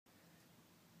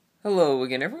Hello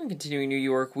again, everyone. Continuing New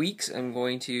York weeks, I'm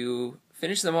going to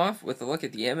finish them off with a look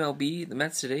at the MLB, the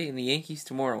Mets today, and the Yankees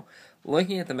tomorrow.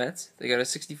 Looking at the Mets, they got a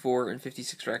 64 and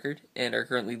 56 record and are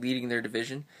currently leading their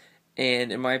division.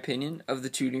 And in my opinion, of the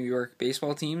two New York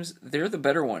baseball teams, they're the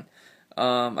better one.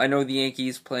 I know the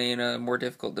Yankees play in a more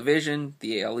difficult division,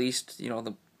 the AL East,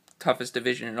 the toughest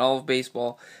division in all of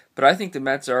baseball. But I think the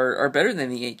Mets are better than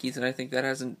the Yankees, and I think that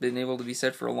hasn't been able to be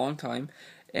said for a long time.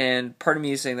 And part of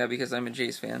me is saying that because I'm a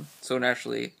Jays fan, so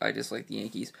naturally I dislike the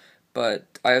Yankees.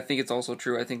 But I think it's also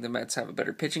true. I think the Mets have a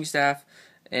better pitching staff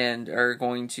and are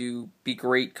going to be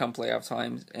great come playoff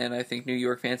times. And I think New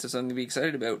York fans have something to be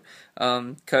excited about.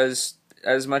 Because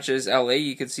as much as LA,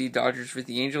 you could see Dodgers with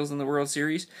the Angels in the World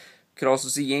Series. Could also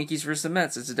see Yankees versus the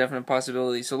Mets. It's a definite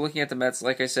possibility. So looking at the Mets,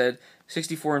 like I said,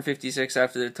 64 and 56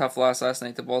 after their tough loss last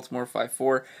night to Baltimore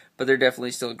 5-4, but they're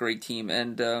definitely still a great team,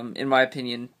 and in my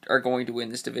opinion, are going to win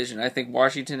this division. I think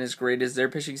Washington, as great as their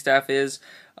pitching staff is,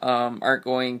 aren't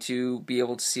going to be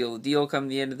able to seal the deal come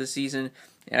the end of the season,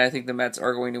 and I think the Mets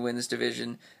are going to win this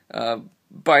division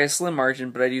by a slim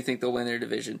margin, but I do think they'll win their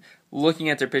division. Looking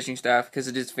at their pitching staff, because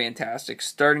it is fantastic,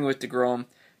 starting with DeGrom,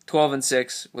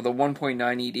 12-6 with a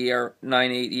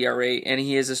 1.98 ERA, and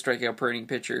he is a strikeout per inning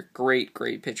pitcher. Great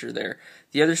pitcher there.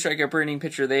 The other strikeout per inning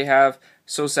pitcher they have,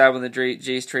 so sad when the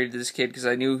Jays traded this kid because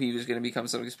I knew he was going to become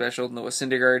something special. Noah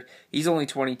Syndergaard. He's only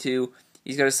 22.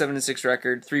 He's got a 7-6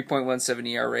 record, 3.17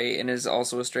 ERA, and is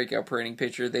also a strikeout per inning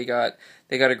pitcher. They got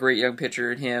a great young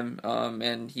pitcher in him,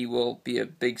 and he will be a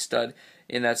big stud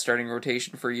in that starting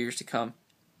rotation for years to come.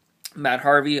 Matt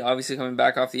Harvey, obviously coming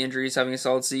back off the injuries, having a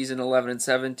solid season,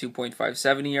 11-7,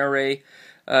 2.57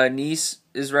 ERA. Nice,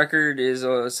 his record is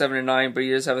 7-9, but he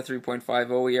does have a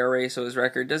 3.50 ERA, so his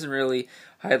record doesn't really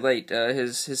highlight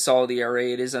his solid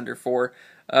ERA. It is under 4.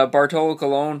 Bartolo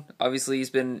Colon, obviously, he's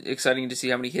been exciting to see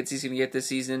how many hits he's going to get this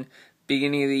season.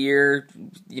 Beginning of the year,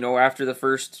 after the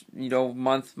first,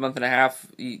 month and a half,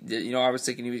 I was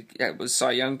thinking he was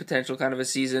Cy Young potential kind of a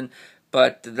season.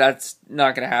 But that's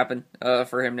not going to happen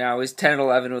for him now. He's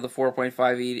 10-11 with a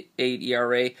 4.58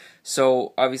 ERA.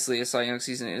 So obviously a Cy Young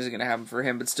season isn't going to happen for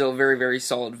him, but still a very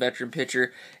solid veteran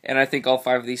pitcher. And I think all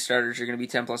 5 of these starters are going to be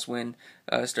 10+ win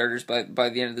starters by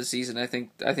the end of the season. I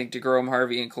think DeGrom,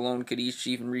 Harvey, and Colon could each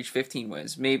even reach 15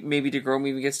 wins. Maybe DeGrom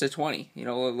even gets to 20.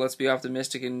 Let's be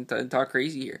optimistic and talk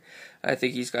crazy here. I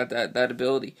think he's got that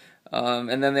ability.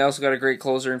 And then they also got a great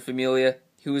closer in Familia,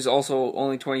 who is also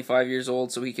only 25 years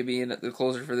old, so he could be the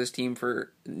closer for this team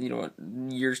for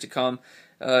years to come.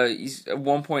 He's a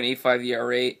 1.85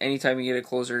 ERA. Anytime you get a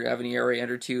closer to have an ERA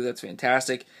under 2, that's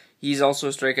fantastic. He's also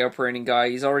a strikeout per inning guy.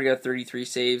 He's already got 33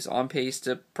 saves, on pace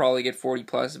to probably get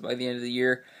 40+ by the end of the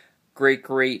year.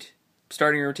 Great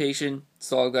starting rotation.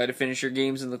 Solid guy to finish your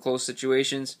games in the close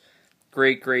situations.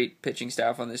 Great pitching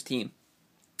staff on this team.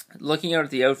 Looking out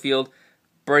at the outfield,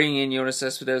 bringing in Yoenis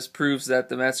Cespedes proves that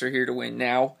the Mets are here to win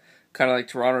now, kind of like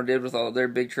Toronto did with all their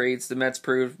big trades. The Mets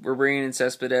proved we're bringing in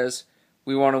Cespedes,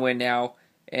 we want to win now,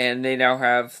 and they now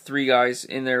have 3 guys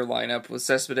in their lineup with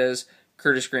Cespedes,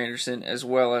 Curtis Granderson, as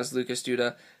well as Lucas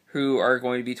Duda, who are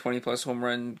going to be 20+ home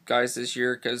run guys this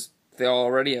year because they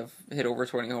already have hit over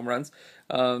 20 home runs.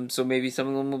 So maybe some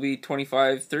of them will be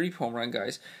 25, 30 home run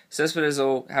guys. Cespedes,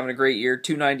 though, having a great year,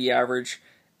 290 average.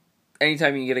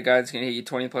 Anytime you can get a guy that's going to hit you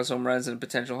 20+ home runs and a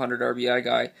potential 100 RBI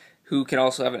guy who can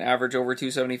also have an average over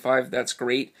 275, that's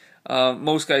great.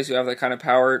 Most guys who have that kind of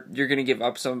power, you're going to give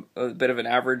up a bit of an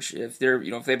average. If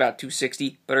they bat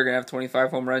 260 but are going to have 25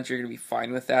 home runs, you're going to be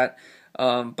fine with that.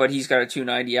 But he's got a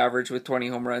 290 average with 20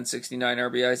 home runs, 69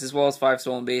 RBIs, as well as 5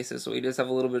 stolen bases, so he does have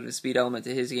a little bit of a speed element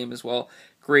to his game as well.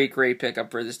 Great pickup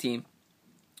for this team.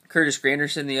 Curtis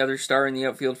Granderson, the other star in the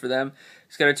outfield for them,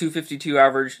 he's got a 252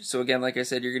 average. So again, like I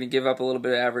said, you're going to give up a little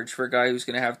bit of average for a guy who's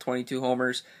going to have 22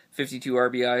 homers, 52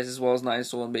 RBIs, as well as 9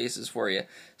 stolen bases for you.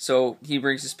 So he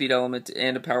brings a speed element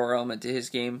and a power element to his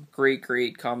game.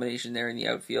 Great combination there in the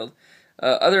outfield.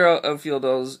 Other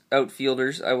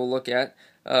outfielders I will look at.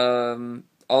 I'll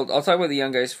talk about the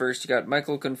young guys first. You got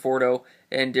Michael Conforto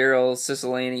and Daryl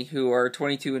Cicilline, who are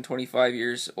 22 and 25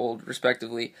 years old,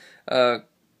 respectively.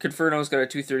 Conforto's got a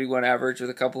 231 average with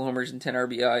a couple homers and 10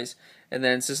 RBIs, and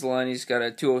then Cicilline's got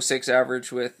a 206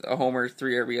 average with a homer,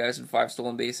 3 RBIs, and 5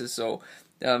 stolen bases. So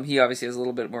he obviously has a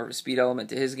little bit more of a speed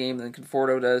element to his game than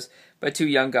Conforto does. But 2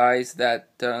 young guys that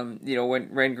when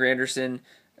Granderson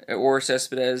or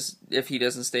Cespedes, if he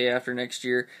doesn't stay after next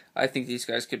year, I think these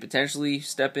guys could potentially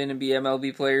step in and be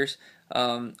MLB players.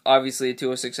 Obviously, a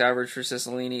 206 average for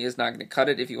Cicilline is not going to cut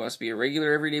it if he wants to be a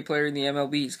regular everyday player in the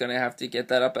MLB. He's going to have to get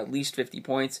that up at least 50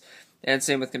 points. And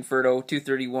same with Conforto,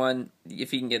 231.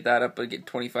 If he can get that up, but get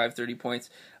 25, 30 points,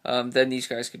 then these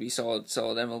guys could be solid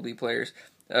MLB players.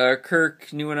 Kirk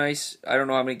Newenhuis, I don't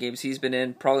know how many games he's been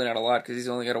in. Probably not a lot because he's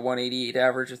only got a 188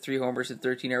 average with 3 homers and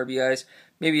 13 RBIs.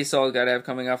 Maybe a solid guy to have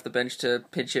coming off the bench to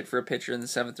pinch hit for a pitcher in the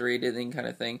 7th or 8th inning kind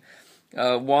of thing.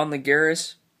 Juan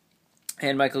Lagares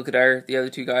and Michael Kadire, the other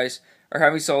two guys, are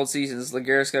having solid seasons.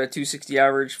 Lagares got a 260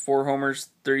 average, 4 homers,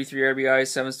 33 RBIs,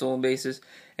 7 stolen bases,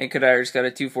 and Kadire's got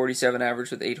a 247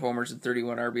 average with 8 homers and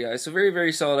 31 RBIs. So very,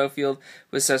 very solid outfield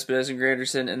with Cespedes and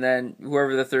Granderson, and then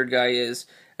whoever the third guy is,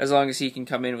 as long as he can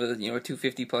come in with a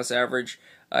 250 plus average,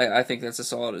 I think that's a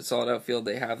solid outfield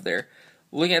they have there.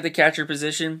 Looking at the catcher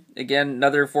position, again,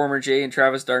 another former Jay and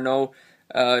Travis d'Arnaud.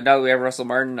 Now that we have Russell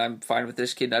Martin, I'm fine with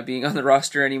this kid not being on the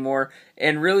roster anymore.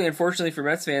 And really, unfortunately for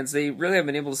Mets fans, they really haven't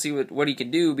been able to see what he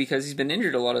can do because he's been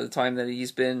injured a lot of the time that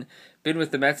he's been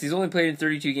with the Mets. He's only played in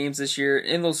 32 games this year.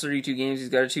 In those 32 games, he's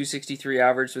got a 263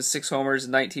 average with 6 homers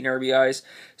and 19 RBIs.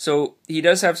 So he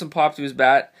does have some pop to his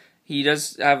bat. He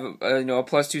does have a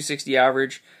plus 260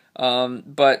 average.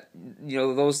 But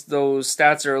those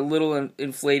stats are a little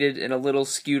inflated and a little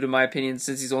skewed in my opinion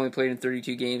since he's only played in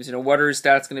 32 games. What are his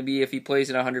stats going to be if he plays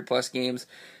in 100 plus games?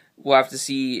 We'll have to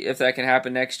see if that can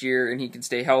happen next year and he can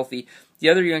stay healthy. The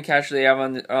other young catcher they have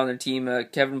on their team,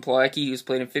 Kevin Plawecki, who's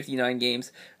played in 59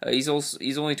 games. He's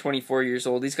only 24 years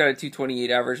old. He's got a 228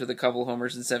 average with a couple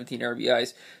homers and 17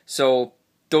 RBIs. So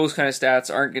those kind of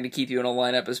stats aren't going to keep you in a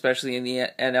lineup, especially in the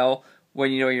NL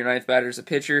when your ninth batter is a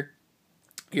pitcher.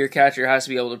 Your catcher has to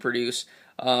be able to produce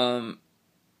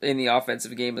in the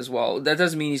offensive game as well. That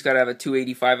doesn't mean he's got to have a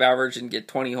 285 average and get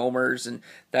 20 homers and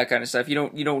that kind of stuff. You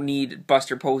don't need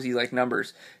Buster Posey-like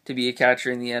numbers to be a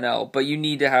catcher in the NL, but you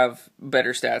need to have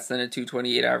better stats than a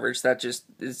 228 average.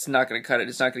 It's not going to cut it.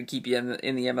 It's not going to keep you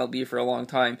in the MLB for a long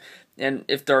time. And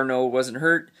if d'Arnaud wasn't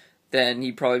hurt, then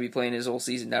he'd probably be playing his whole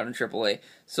season down in AAA.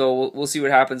 So we'll see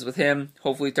what happens with him.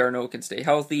 Hopefully d'Arnaud can stay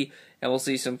healthy, and we'll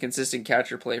see some consistent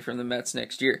catcher play from the Mets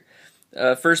next year.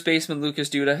 First baseman Lucas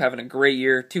Duda having a great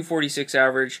year, 246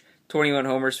 average, 21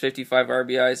 homers, 55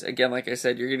 RBIs. Again, like I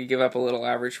said, you're going to give up a little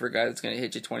average for a guy that's going to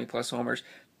hit you 20 plus homers,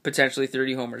 potentially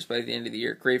 30 homers by the end of the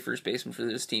year. Great first baseman for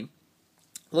this team.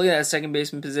 Looking at the second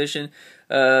baseman position,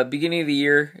 beginning of the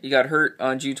year, he got hurt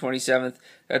on June 27th.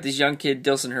 Got this young kid,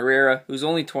 Dilson Herrera, who's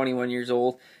only 21 years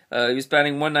old. He was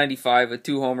batting 195 with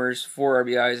 2 homers, 4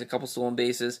 RBIs, a couple stolen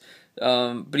bases.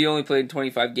 But he only played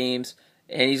 25 games,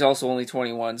 and he's also only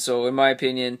 21. So in my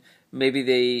opinion, maybe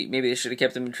they should have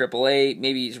kept him in AAA.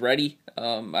 Maybe he's ready,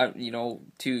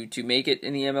 to make it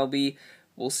in the MLB.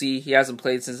 We'll see. He hasn't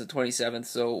played since the 27th,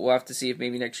 so we'll have to see if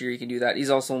maybe next year he can do that. He's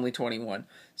also only 21,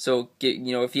 so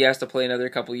if he has to play another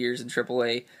couple years in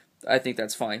AAA, I think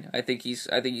that's fine. I think he's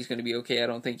going to be okay. I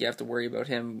don't think you have to worry about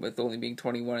him with only being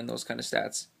 21 and those kind of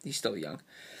stats. He's still young.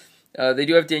 They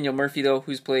do have Daniel Murphy though,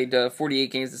 who's played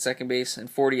 48 games at second base and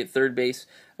 40 at third base.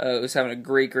 Was having a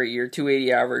great year.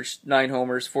 280 average, 9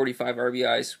 homers, 45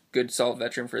 RBIs. Good solid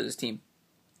veteran for this team.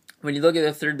 When you look at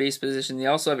the third base position, they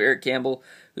also have Eric Campbell,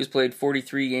 who's played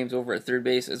 43 games over at third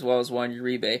base, as well as Juan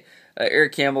Uribe.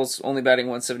 Eric Campbell's only batting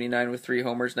 179 with 3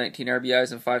 homers, 19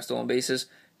 RBIs, and 5 stolen bases.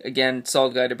 Again,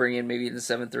 solid guy to bring in maybe in the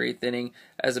 7th or 8th inning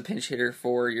as a pinch hitter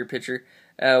for your pitcher.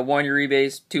 Juan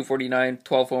Uribe's 249,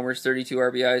 12 homers, 32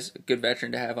 RBIs. A good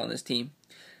veteran to have on this team.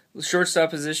 The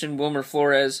shortstop position, Wilmer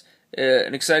Flores,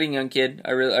 an exciting young kid. I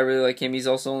really like him. He's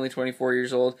also only 24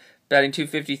 years old. Batting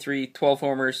 253, 12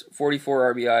 homers,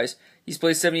 44 RBIs. He's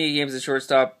played 78 games at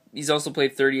shortstop. He's also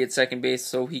played 30 at second base,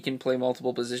 so he can play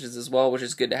multiple positions as well, which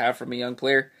is good to have from a young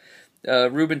player.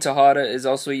 Ruben Tejada is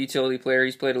also a utility player.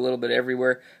 He's played a little bit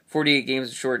everywhere. 48 games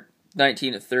at short,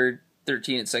 19 at third,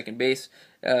 13 at second base.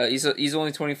 He's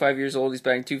only 25 years old. He's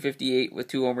batting 258 with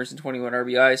 2 homers and 21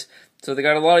 RBIs. So they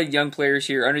got a lot of young players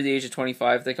here under the age of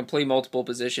 25 that can play multiple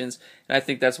positions, and I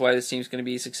think that's why this team's going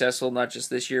to be successful, not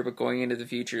just this year, but going into the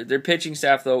future. Their pitching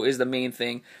staff, though, is the main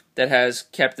thing that has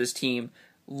kept this team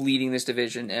leading this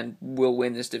division and will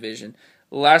win this division.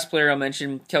 The last player I'll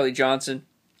mention, Kelly Johnson.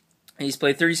 He's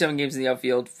played 37 games in the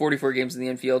outfield, 44 games in the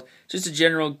infield. Just a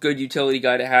general good utility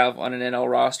guy to have on an NL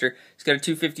roster. He's got a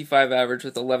 255 average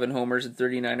with 11 homers and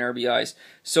 39 RBIs.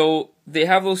 So they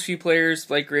have those few players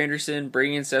like Granderson,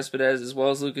 bringing in Cespedes, as well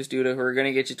as Lucas Duda, who are going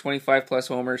to get you 25 plus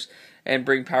homers and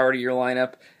bring power to your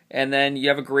lineup. And then you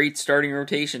have a great starting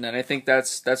rotation, and I think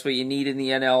that's what you need in the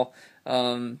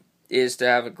NL, is to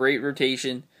have a great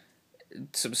rotation,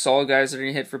 some solid guys that are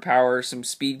going to hit for power, some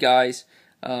speed guys.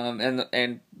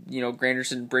 And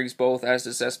Granderson brings both, as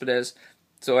does Cespedes.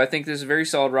 So I think this is a very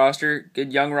solid roster,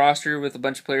 good young roster with a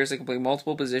bunch of players that can play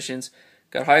multiple positions.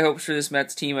 Got high hopes for this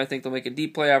Mets team. I think they'll make a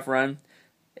deep playoff run.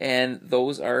 And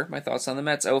those are my thoughts on the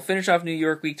Mets. I will finish off New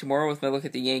York week tomorrow with my look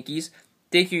at the Yankees.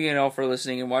 Thank you again all for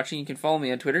listening and watching. You can follow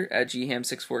me on Twitter at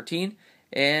GHAM614.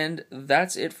 And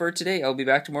that's it for today. I'll be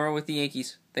back tomorrow with the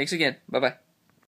Yankees. Thanks again. Bye-bye.